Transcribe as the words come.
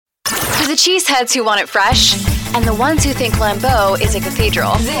For the cheeseheads who want it fresh, and the ones who think Lambeau is a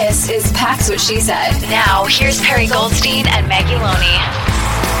cathedral, this is Pax What She Said. Now, here's Perry Goldstein and Maggie Loney.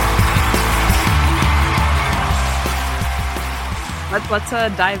 Let's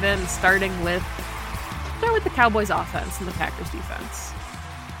dive in, start with the Cowboys offense and the Packers defense.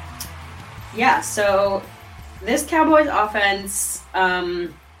 Yeah, so this Cowboys offense, I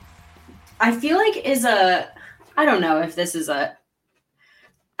feel like I don't know if this is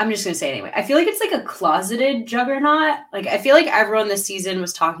I'm just going to say it anyway. I feel like it's like a closeted juggernaut. Like, I feel like everyone this season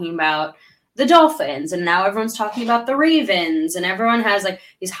was talking about the Dolphins, and now everyone's talking about the Ravens, and everyone has like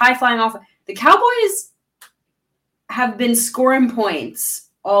these high-flying off. The Cowboys have been scoring points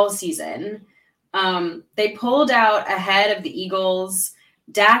all season. They pulled out ahead of the Eagles.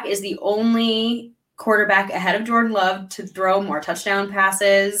 Dak is the only quarterback ahead of Jordan Love to throw more touchdown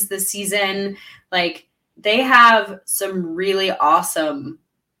passes this season. Like, they have some really awesome,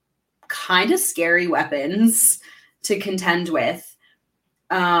 kind of scary weapons to contend with.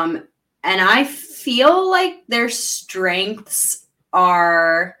 And I feel like their strengths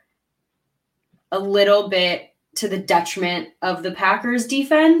are a little bit to the detriment of the Packers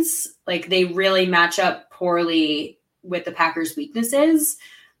defense. Like, they really match up poorly with the Packers' weaknesses.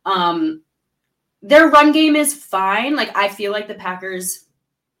 Their run game is fine. Like, I feel like the Packers,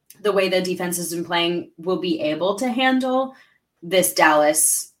 the way the defense has been playing, will be able to handle this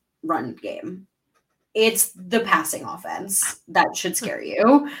Dallas run game. It's the passing offense that should scare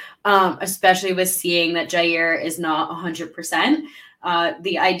you, especially with seeing that Jair is not 100%.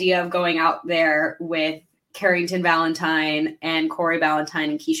 The idea of going out there with Carrington Valentine and Corey Ballantyne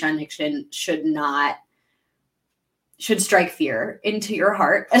and Keyshawn Nixon should strike fear into your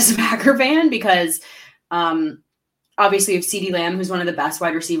heart as a Packer fan, because obviously you have CeeDee Lamb, who's one of the best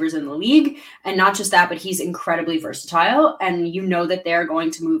wide receivers in the league. And not just that, but he's incredibly versatile. And you know that they're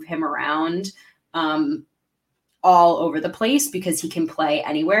going to move him around all over the place because he can play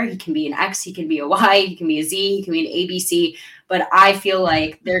anywhere. He can be an X, he can be a Y, he can be a Z, he can be an ABC. But I feel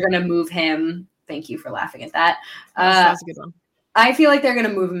like they're going to move him. Thank you for laughing at that. That's a good one. I feel like they're going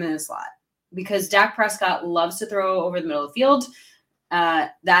to move him in the slot because Dak Prescott loves to throw over the middle of the field.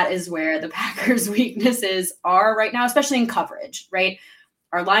 That is where the Packers' weaknesses are right now, especially in coverage, right?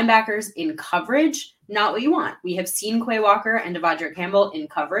 Our linebackers in coverage, not what you want. We have seen Quay Walker and Devondre Campbell in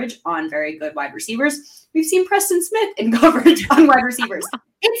coverage on very good wide receivers. We've seen Preston Smith in coverage on wide receivers.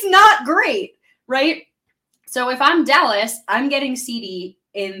 It's not great, right? So if I'm Dallas, I'm getting CeeDee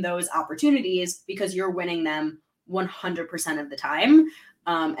in those opportunities because you're winning them 100% of the time.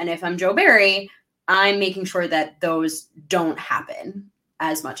 And if I'm Joe Barry, I'm making sure that those don't happen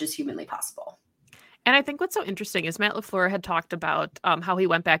as much as humanly possible. And I think what's so interesting is Matt LaFleur had talked about how he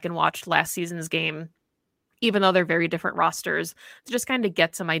went back and watched last season's game, even though they're very different rosters, to just kind of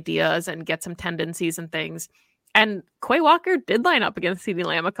get some ideas and get some tendencies and things. And Quay Walker did line up against CeeDee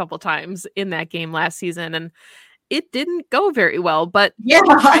Lamb a couple times in that game last season, and it didn't go very well. But yeah,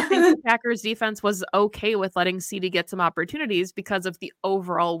 I think the Packers defense was okay with letting CeeDee get some opportunities because of the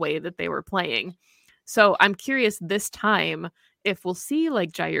overall way that they were playing. So I'm curious this time if we'll see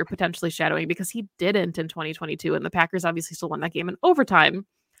like Jair potentially shadowing, because he didn't in 2022, and the Packers obviously still won that game in overtime.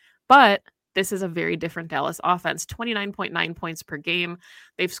 But this is a very different Dallas offense, 29.9 points per game.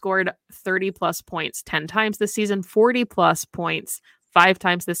 They've scored 30 plus points 10 times this season, 40 plus points 5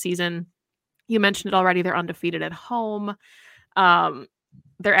 times this season. You mentioned it already. They're undefeated at home.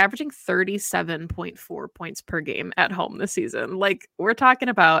 They're averaging 37.4 points per game at home this season. Like, we're talking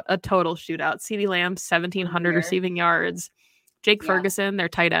about a total shootout. CeeDee Lamb, 1,700 receiving yards. Jake Ferguson, their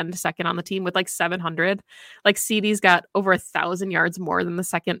tight end, second on the team with like 700. Like, CeeDee's got over 1,000 yards more than the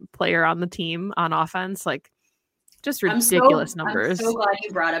second player on the team on offense. Like, just ridiculous numbers. I'm so glad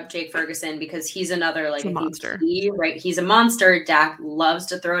you brought up Jake Ferguson because he's another like a monster. Right? He's a monster. Dak loves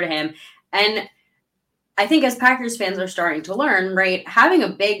to throw to him. And I think as Packers fans are starting to learn, right, having a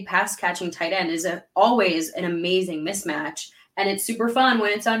big pass-catching tight end is always an amazing mismatch. And it's super fun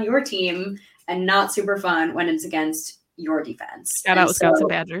when it's on your team and not super fun when it's against your defense. Shout out Wisconsin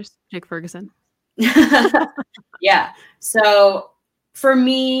Badgers, Jake Ferguson. Yeah. So for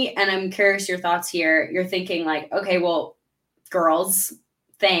me, and I'm curious your thoughts here, you're thinking like, okay, well, girls,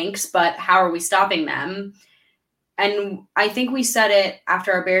 thanks, but how are we stopping them? And I think we said it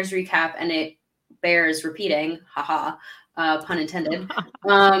after our Bears recap, and it bears repeating, haha, pun intended.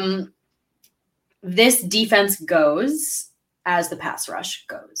 This defense goes as the pass rush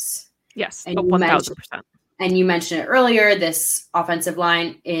goes. Yes, and 1,000%. And you mentioned it earlier, this offensive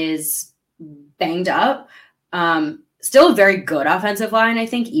line is banged up. Still a very good offensive line, I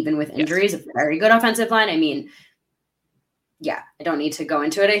think, even with injuries, a very good offensive line. I mean, yeah, I don't need to go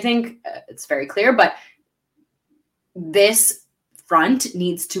into it. I think it's very clear, but this front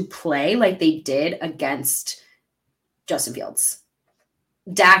needs to play like they did against Justin Fields.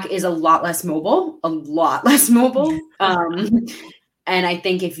 Dak is a lot less mobile. And I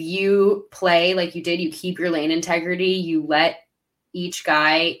think if you play like you did, you keep your lane integrity, you let each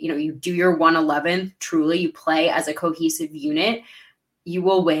guy, you do your 111, truly, you play as a cohesive unit, you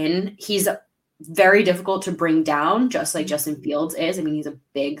will win. He's very difficult to bring down, just like Justin Fields is. I mean, he's a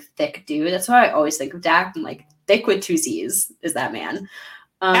big, thick dude. That's why I always think of Dak. I'm like, thick with 2 C's is that man.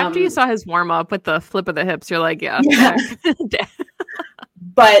 After you saw his warm up with the flip of the hips, you're like, yeah.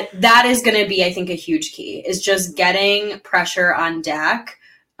 But that is going to be, I think, a huge key is just getting pressure on Dak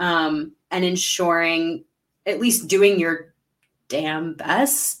and ensuring, at least doing your damn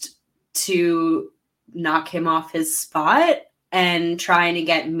best to knock him off his spot and trying to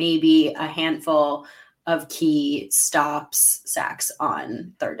get maybe a handful of key stops, sacks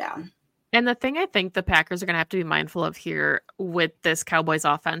on third down. And the thing I think the Packers are going to have to be mindful of here with this Cowboys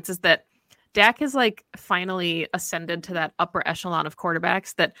offense is that Dak has like finally ascended to that upper echelon of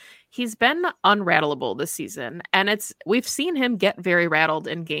quarterbacks that he's been unrattleable this season. And we've seen him get very rattled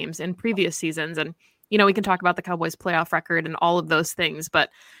in games in previous seasons. And, we can talk about the Cowboys playoff record and all of those things, but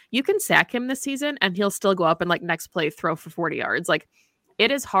you can sack him this season and he'll still go up and like next play throw for 40 yards. Like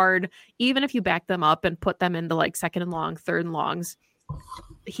it is hard, even if you back them up and put them into like second and long, third and longs,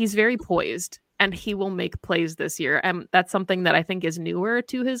 he's very poised. And he will make plays this year. And that's something that I think is newer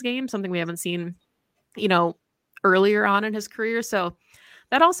to his game, something we haven't seen, earlier on in his career. So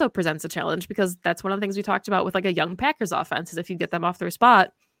that also presents a challenge because that's one of the things we talked about with like a young Packers offense is if you get them off their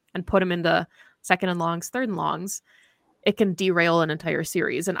spot and put them into second and longs, third and longs, it can derail an entire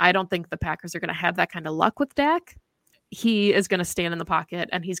series. And I don't think the Packers are going to have that kind of luck with Dak. He is going to stand in the pocket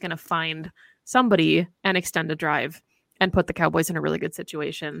and he's going to find somebody and extend a drive and put the Cowboys in a really good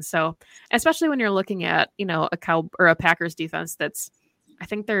situation. So especially when you're looking at, a Packers defense that's, I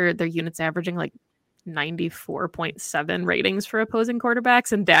think their units averaging like 94.7 ratings for opposing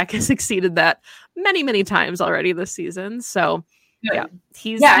quarterbacks. And Dak has exceeded that many, many times already this season. So yeah,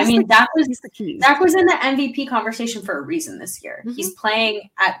 Dak was in the MVP conversation for a reason this year. Mm-hmm. He's playing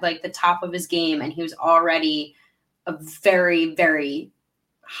at like the top of his game and he was already a very, very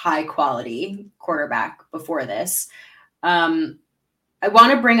high quality quarterback before this. I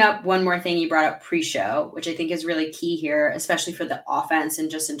want to bring up one more thing you brought up pre-show, which I think is really key here, especially for the offense and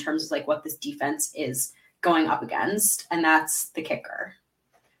just in terms of like what this defense is going up against, and that's the kicker.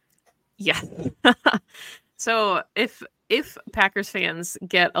 Yeah. So if Packers fans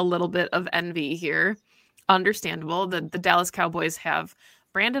get a little bit of envy here, understandable. The Dallas Cowboys have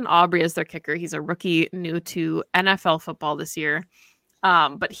Brandon Aubrey as their kicker. He's a rookie new to NFL football this year.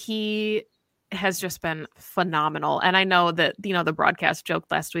 But he has just been phenomenal. And I know that, the broadcast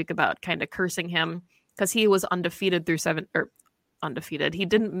joked last week about kind of cursing him because he was undefeated. He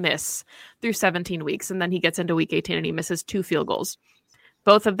didn't miss through 17 weeks. And then he gets into week 18 and he misses 2 field goals.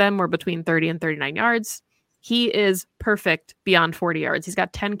 Both of them were between 30 and 39 yards. He is perfect beyond 40 yards. He's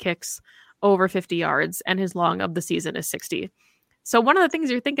got 10 kicks over 50 yards and his long of the season is 60. So one of the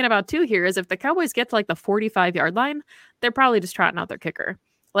things you're thinking about too here is if the Cowboys get to like the 45-yard line, they're probably just trotting out their kicker.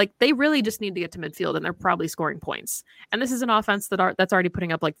 Like they really just need to get to midfield and they're probably scoring points. And this is an offense that's already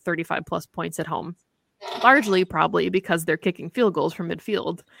putting up like 35 plus points at home, largely probably because they're kicking field goals from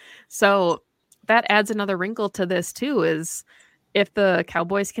midfield. So that adds another wrinkle to this too, is if the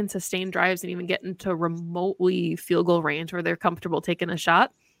Cowboys can sustain drives and even get into remotely field goal range where they're comfortable taking a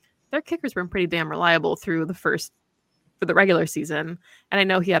shot, their kicker's been pretty damn reliable through for the regular season. And I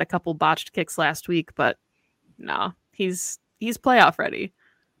know he had a couple botched kicks last week, but no, he's playoff ready.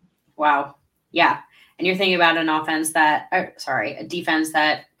 Wow. Yeah. And you're thinking about a defense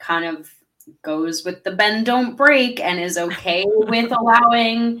that kind of goes with the bend, don't break and is okay with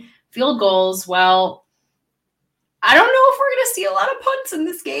allowing field goals. Well, I don't know if we're going to see a lot of punts in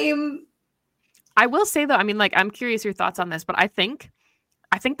this game. I will say though, I'm curious your thoughts on this, but I think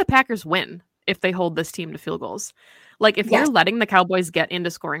the Packers win if they hold this team to field goals. Like if you're letting the Cowboys get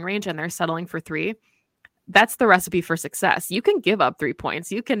into scoring range and they're settling for 3, that's the recipe for success. You can give up 3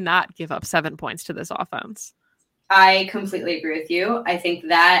 points. You cannot give up 7 points to this offense. I completely agree with you. I think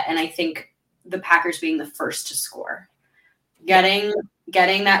that, and I think the Packers being the first to score, getting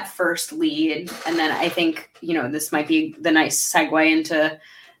that first lead. And then I think, this might be the nice segue into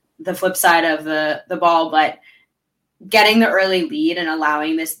the flip side of the ball, but getting the early lead and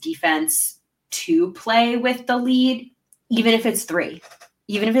allowing this defense to play with the lead, even if it's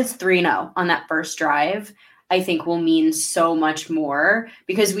 3-0 on that first drive, I think will mean so much more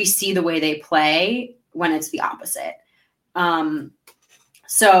because we see the way they play when it's the opposite.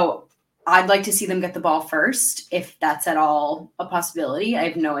 So I'd like to see them get the ball first, if that's at all a possibility. I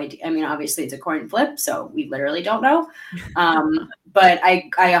have no idea. I mean, obviously it's a coin flip, so we literally don't know. But I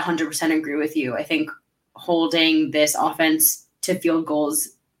 100% agree with you. I think holding this offense to field goals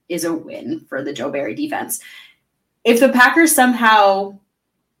is a win for the Joe Barry defense. If the Packers somehow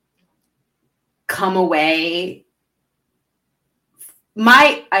come away,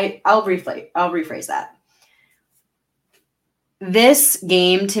 I'll rephrase that. This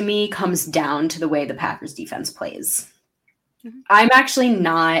game to me comes down to the way the Packers defense plays. Mm-hmm.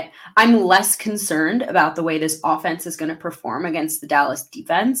 I'm less concerned about the way this offense is going to perform against the Dallas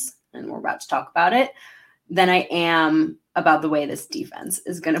defense, and we're about to talk about it, than I am about the way this defense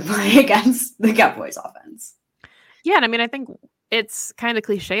is going to play against the Cowboys offense. Yeah, and I mean, I think it's kind of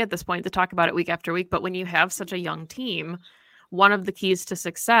cliche at this point to talk about it week after week, but when you have such a young team, one of the keys to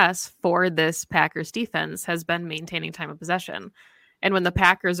success for this Packers defense has been maintaining time of possession. And when the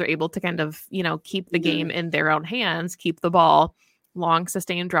Packers are able to kind of, keep the game in their own hands, keep the ball, long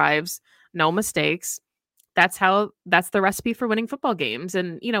sustained drives, no mistakes, that's the recipe for winning football games.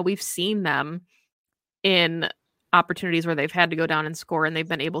 And, we've seen them in opportunities where they've had to go down and score, and they've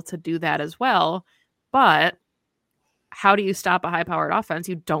been able to do that as well. But how do you stop a high-powered offense?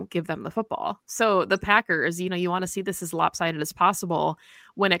 You don't give them the football. So the Packers, you want to see this as lopsided as possible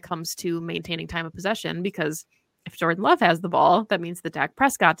when it comes to maintaining time of possession, because if Jordan Love has the ball, that means that Dak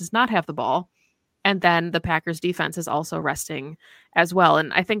Prescott does not have the ball. And then the Packers defense is also resting as well.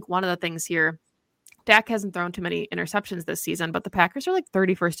 And I think one of the things here, Dak hasn't thrown too many interceptions this season, but the Packers are like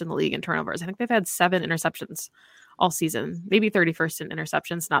 31st in the league in turnovers. I think they've had 7 interceptions all season, maybe 31st in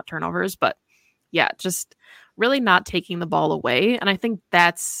interceptions, not turnovers, but yeah, just really not taking the ball away. And I think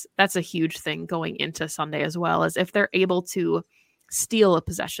that's a huge thing going into Sunday as well, as if they're able to steal a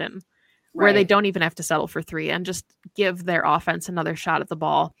possession where they don't even have to settle for 3 and just give their offense another shot at the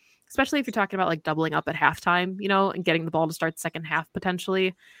ball, especially if you're talking about like doubling up at halftime, and getting the ball to start second half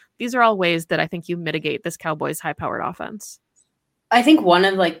potentially. These are all ways that I think you mitigate this Cowboys high-powered offense. I think one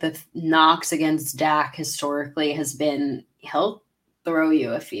of like the knocks against Dak historically has been he'll throw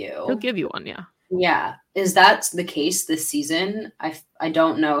you a few. He'll give you one, yeah. Yeah. Is that the case this season? I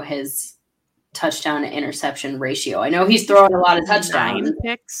don't know his touchdown to interception ratio. I know he's throwing a lot of touchdowns. 9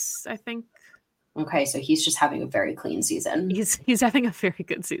 picks, I think. Okay, so he's just having a very clean season. He's having a very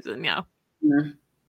good season, yeah. Mm-hmm.